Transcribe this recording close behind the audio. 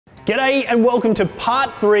G'day and welcome to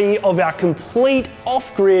part 3 of our complete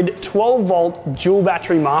off-grid 12 volt dual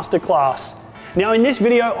battery masterclass. Now in this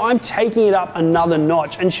video, I'm taking it up another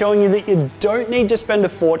notch and showing you that you don't need to spend a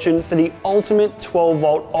fortune for the ultimate 12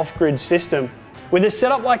 volt off-grid system. With a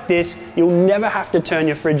setup like this, you'll never have to turn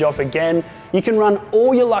your fridge off again. You can run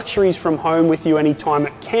all your luxuries from home with you anytime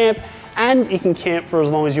at camp, and you can camp for as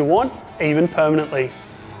long as you want, even permanently.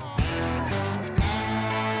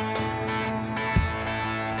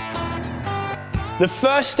 The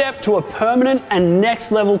first step to a permanent and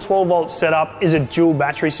next level 12 volt setup is a dual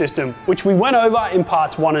battery system, which we went over in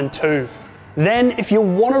parts 1 and 2. Then, if you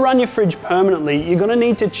want to run your fridge permanently, you're going to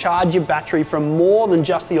need to charge your battery from more than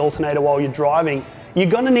just the alternator while you're driving. You're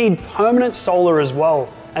going to need permanent solar as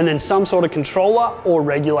well, and then some sort of controller or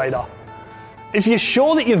regulator. If you're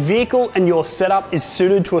sure that your vehicle and your setup is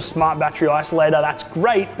suited to a smart battery isolator, that's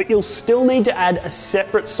great, but you'll still need to add a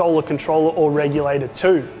separate solar controller or regulator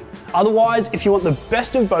too. Otherwise, if you want the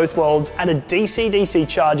best of both worlds, add a DC-DC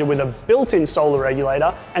charger with a built-in solar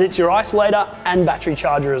regulator, and it's your isolator and battery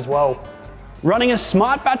charger as well. Running a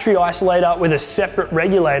smart battery isolator with a separate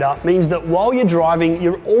regulator means that while you're driving,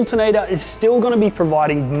 your alternator is still going to be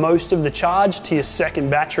providing most of the charge to your second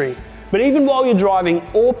battery. But even while you're driving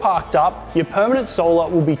or parked up, your permanent solar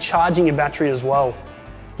will be charging your battery as well.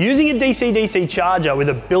 Using a DC-DC charger with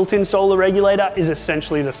a built-in solar regulator is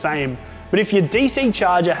essentially the same. But if your DC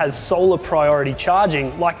charger has solar priority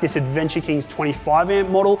charging, like this Adventure King's 25 amp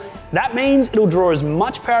model, that means it'll draw as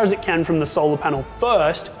much power as it can from the solar panel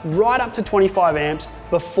first, right up to 25 amps,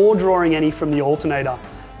 before drawing any from the alternator.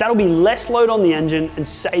 That'll be less load on the engine and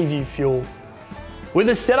save you fuel. With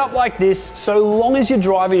a setup like this, so long as you're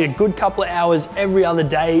driving a good couple of hours every other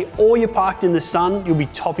day, or you're parked in the sun, you'll be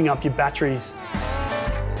topping up your batteries.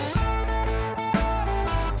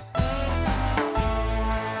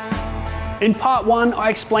 In part 1, I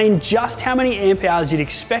explained just how many amp hours you'd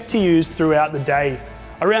expect to use throughout the day.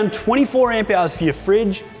 Around 24 amp hours for your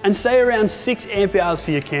fridge, and say around 6 amp hours for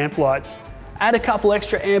your camp lights. Add a couple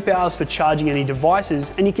extra amp hours for charging any devices,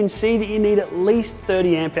 and you can see that you need at least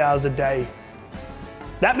 30 amp hours a day.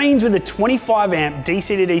 That means with a 25 amp DC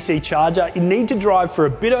to DC charger, you need to drive for a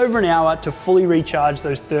bit over an hour to fully recharge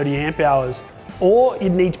those 30 amp hours. Or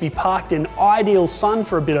you'd need to be parked in ideal sun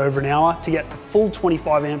for a bit over an hour to get the full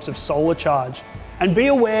 25 amps of solar charge. And be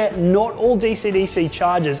aware, not all DC-DC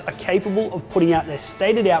chargers are capable of putting out their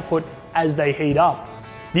stated output as they heat up.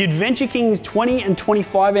 The Adventure King's 20 and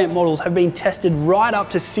 25 amp models have been tested right up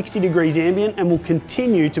to 60 degrees ambient and will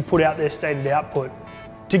continue to put out their stated output.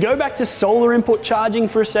 To go back to solar input charging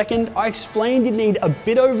for a second, I explained you'd need a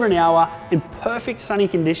bit over an hour in perfect sunny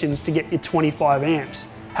conditions to get your 25 amps.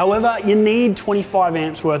 However, you need 25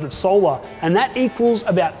 amps worth of solar, and that equals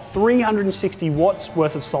about 360 watts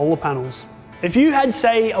worth of solar panels. If you had,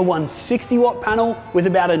 say, a 160 watt panel with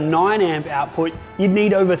about a 9 amp output, you'd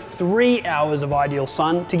need over 3 hours of ideal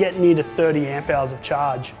sun to get near to 30 amp hours of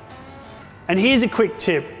charge. And here's a quick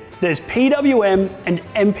tip. There's PWM and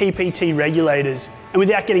MPPT regulators, and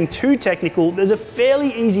without getting too technical, there's a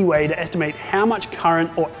fairly easy way to estimate how much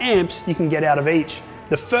current or amps you can get out of each.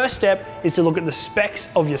 The first step is to look at the specs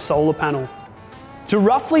of your solar panel. To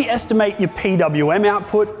roughly estimate your PWM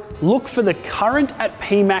output, look for the current at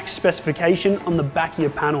Pmax specification on the back of your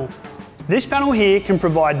panel. This panel here can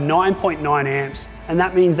provide 9.9 amps, and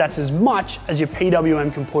that means that's as much as your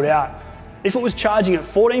PWM can put out. If it was charging at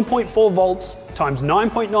 14.4 volts times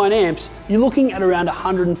 9.9 amps, you're looking at around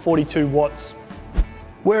 142 watts.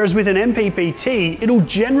 Whereas with an MPPT, it'll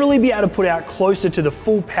generally be able to put out closer to the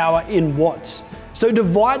full power in watts. So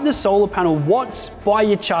divide the solar panel watts by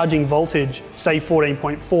your charging voltage, say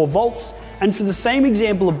 14.4 volts, and for the same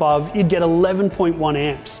example above, you'd get 11.1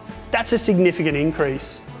 amps. That's a significant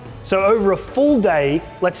increase. So over a full day,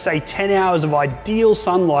 let's say 10 hours of ideal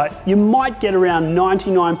sunlight, you might get around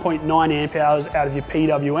 99.9 amp hours out of your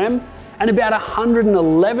PWM and about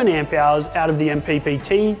 111 amp hours out of the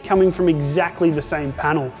MPPT coming from exactly the same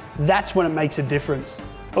panel. That's when it makes a difference.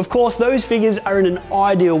 Of course, those figures are in an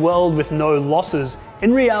ideal world with no losses.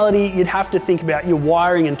 In reality, you'd have to think about your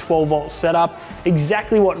wiring and 12 volt setup,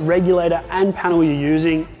 exactly what regulator and panel you're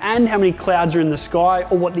using, and how many clouds are in the sky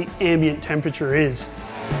or what the ambient temperature is.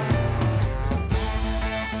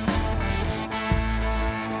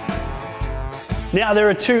 Now, there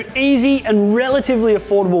are 2 easy and relatively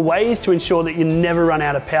affordable ways to ensure that you never run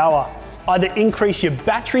out of power. Either increase your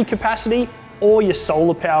battery capacity or your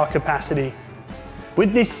solar power capacity.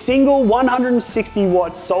 With this single 160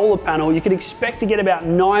 watt solar panel, you can expect to get about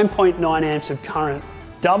 9.9 amps of current.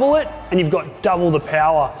 Double it and you've got double the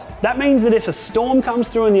power. That means that if a storm comes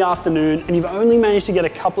through in the afternoon and you've only managed to get a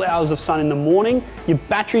couple of hours of sun in the morning, your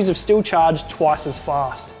batteries have still charged twice as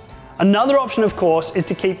fast. Another option, of course, is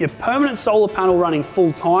to keep your permanent solar panel running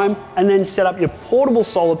full time and then set up your portable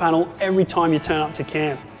solar panel every time you turn up to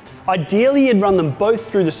camp. Ideally, you'd run them both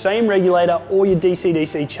through the same regulator or your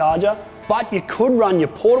DC-DC charger, but you could run your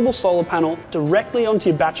portable solar panel directly onto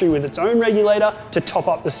your battery with its own regulator to top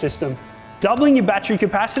up the system. Doubling your battery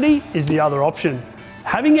capacity is the other option.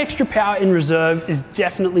 Having extra power in reserve is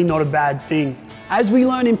definitely not a bad thing. As we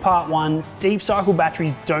learned in part 1, deep cycle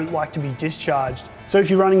batteries don't like to be discharged. So if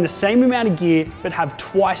you're running the same amount of gear but have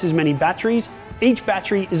twice as many batteries, each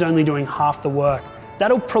battery is only doing half the work.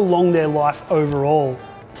 That'll prolong their life overall.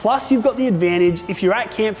 Plus, you've got the advantage if you're at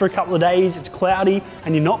camp for a couple of days, it's cloudy,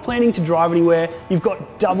 and you're not planning to drive anywhere, you've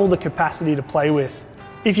got double the capacity to play with.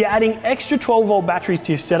 If you're adding extra 12-volt batteries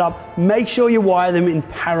to your setup, make sure you wire them in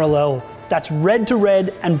parallel. That's red to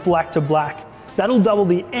red and black to black. That'll double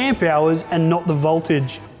the amp hours and not the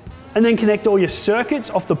voltage. And then connect all your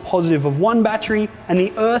circuits off the positive of one battery and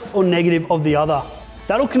the earth or negative of the other.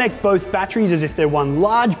 That'll connect both batteries as if they're one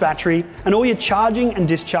large battery, and all your charging and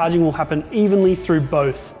discharging will happen evenly through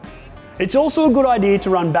both. It's also a good idea to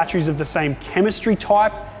run batteries of the same chemistry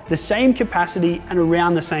type, the same capacity, and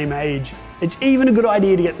around the same age. It's even a good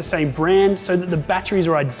idea to get the same brand so that the batteries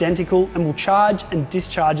are identical and will charge and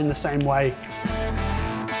discharge in the same way.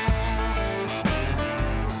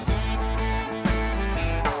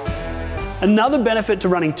 Another benefit to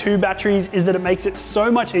running two batteries is that it makes it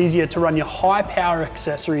so much easier to run your high power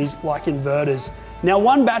accessories like inverters. Now,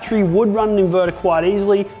 one battery would run an inverter quite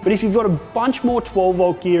easily, but if you've got a bunch more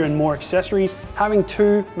 12-volt gear and more accessories, having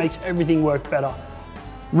two makes everything work better.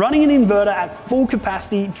 Running an inverter at full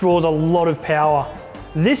capacity draws a lot of power.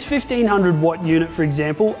 This 1500 watt unit, for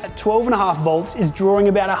example, at 12.5 volts is drawing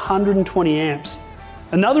about 120 amps.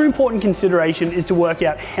 Another important consideration is to work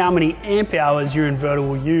out how many amp hours your inverter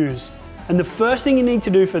will use. And the first thing you need to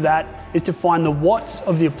do for that is to find the watts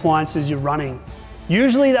of the appliances you're running.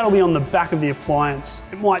 Usually that'll be on the back of the appliance.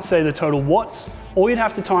 It might say the total watts, or you'd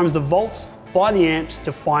have to times the volts by the amps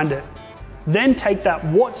to find it. Then take that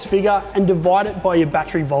watts figure and divide it by your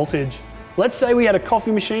battery voltage. Let's say we had a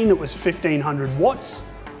coffee machine that was 1500 watts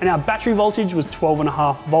and our battery voltage was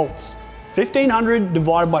 12.5 volts. 1500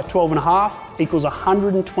 divided by 12.5 equals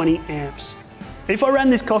 120 amps. If I ran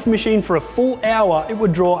this coffee machine for a full hour, it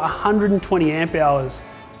would draw 120 amp hours.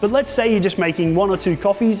 But let's say you're just making 1 or 2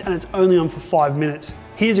 coffees and it's only on for 5 minutes.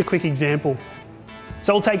 Here's a quick example.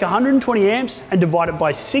 So we'll take 120 amps and divide it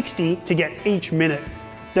by 60 to get each minute.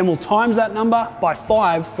 Then we'll times that number by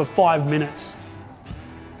 5 for 5 minutes.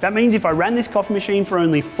 That means if I ran this coffee machine for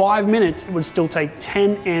only 5 minutes, it would still take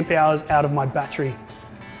 10 amp hours out of my battery.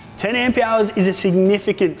 10 amp hours is a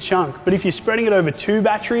significant chunk, but if you're spreading it over 2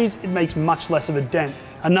 batteries, it makes much less of a dent.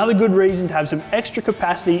 Another good reason to have some extra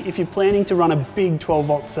capacity if you're planning to run a big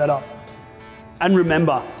 12-volt setup. And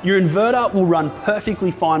remember, your inverter will run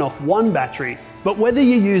perfectly fine off one battery, but whether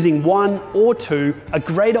you're using 1 or 2, a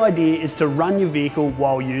great idea is to run your vehicle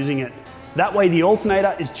while using it. That way the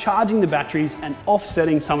alternator is charging the batteries and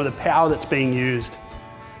offsetting some of the power that's being used.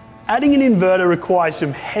 Adding an inverter requires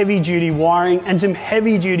some heavy-duty wiring and some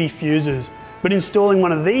heavy-duty fuses, but installing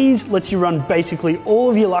one of these lets you run basically all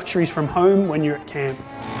of your luxuries from home when you're at camp.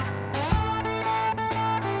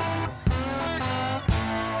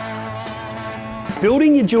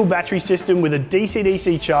 Building your dual battery system with a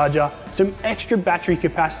DC-DC charger, some extra battery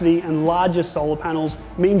capacity and larger solar panels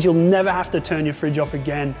means you'll never have to turn your fridge off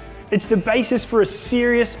again. It's the basis for a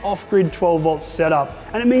serious off-grid 12-volt setup,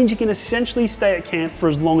 and it means you can essentially stay at camp for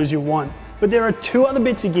as long as you want. But there are 2 other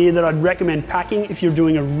bits of gear that I'd recommend packing if you're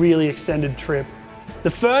doing a really extended trip.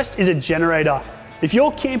 The first is a generator. If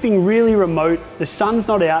you're camping really remote, the sun's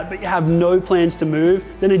not out, but you have no plans to move,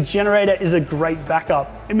 then a generator is a great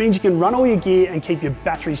backup. It means you can run all your gear and keep your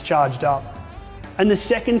batteries charged up. And the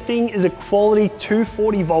second thing is a quality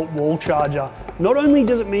 240-volt wall charger. Not only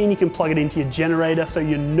does it mean you can plug it into your generator so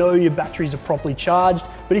you know your batteries are properly charged,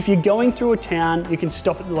 but if you're going through a town, you can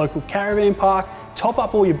stop at the local caravan park, top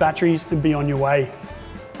up all your batteries and be on your way.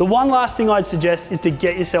 The one last thing I'd suggest is to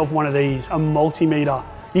get yourself one of these, a multimeter.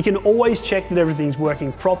 You can always check that everything's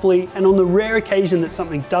working properly, and on the rare occasion that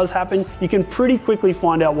something does happen, you can pretty quickly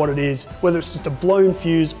find out what it is, whether it's just a blown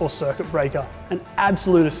fuse or circuit breaker, an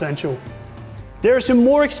absolute essential. There are some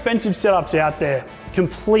more expensive setups out there,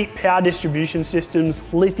 complete power distribution systems,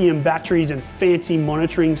 lithium batteries and fancy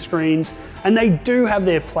monitoring screens, and they do have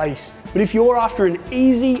their place. But if you're after an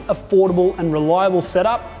easy, affordable and reliable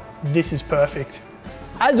setup, this is perfect.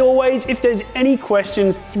 As always, if there's any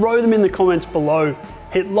questions, throw them in the comments below.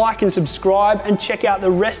 Hit like and subscribe and check out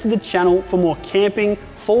the rest of the channel for more camping,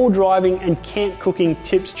 fall driving and camp cooking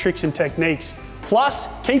tips, tricks and techniques. Plus,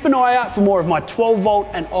 keep an eye out for more of my 12 volt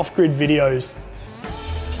and off-grid videos.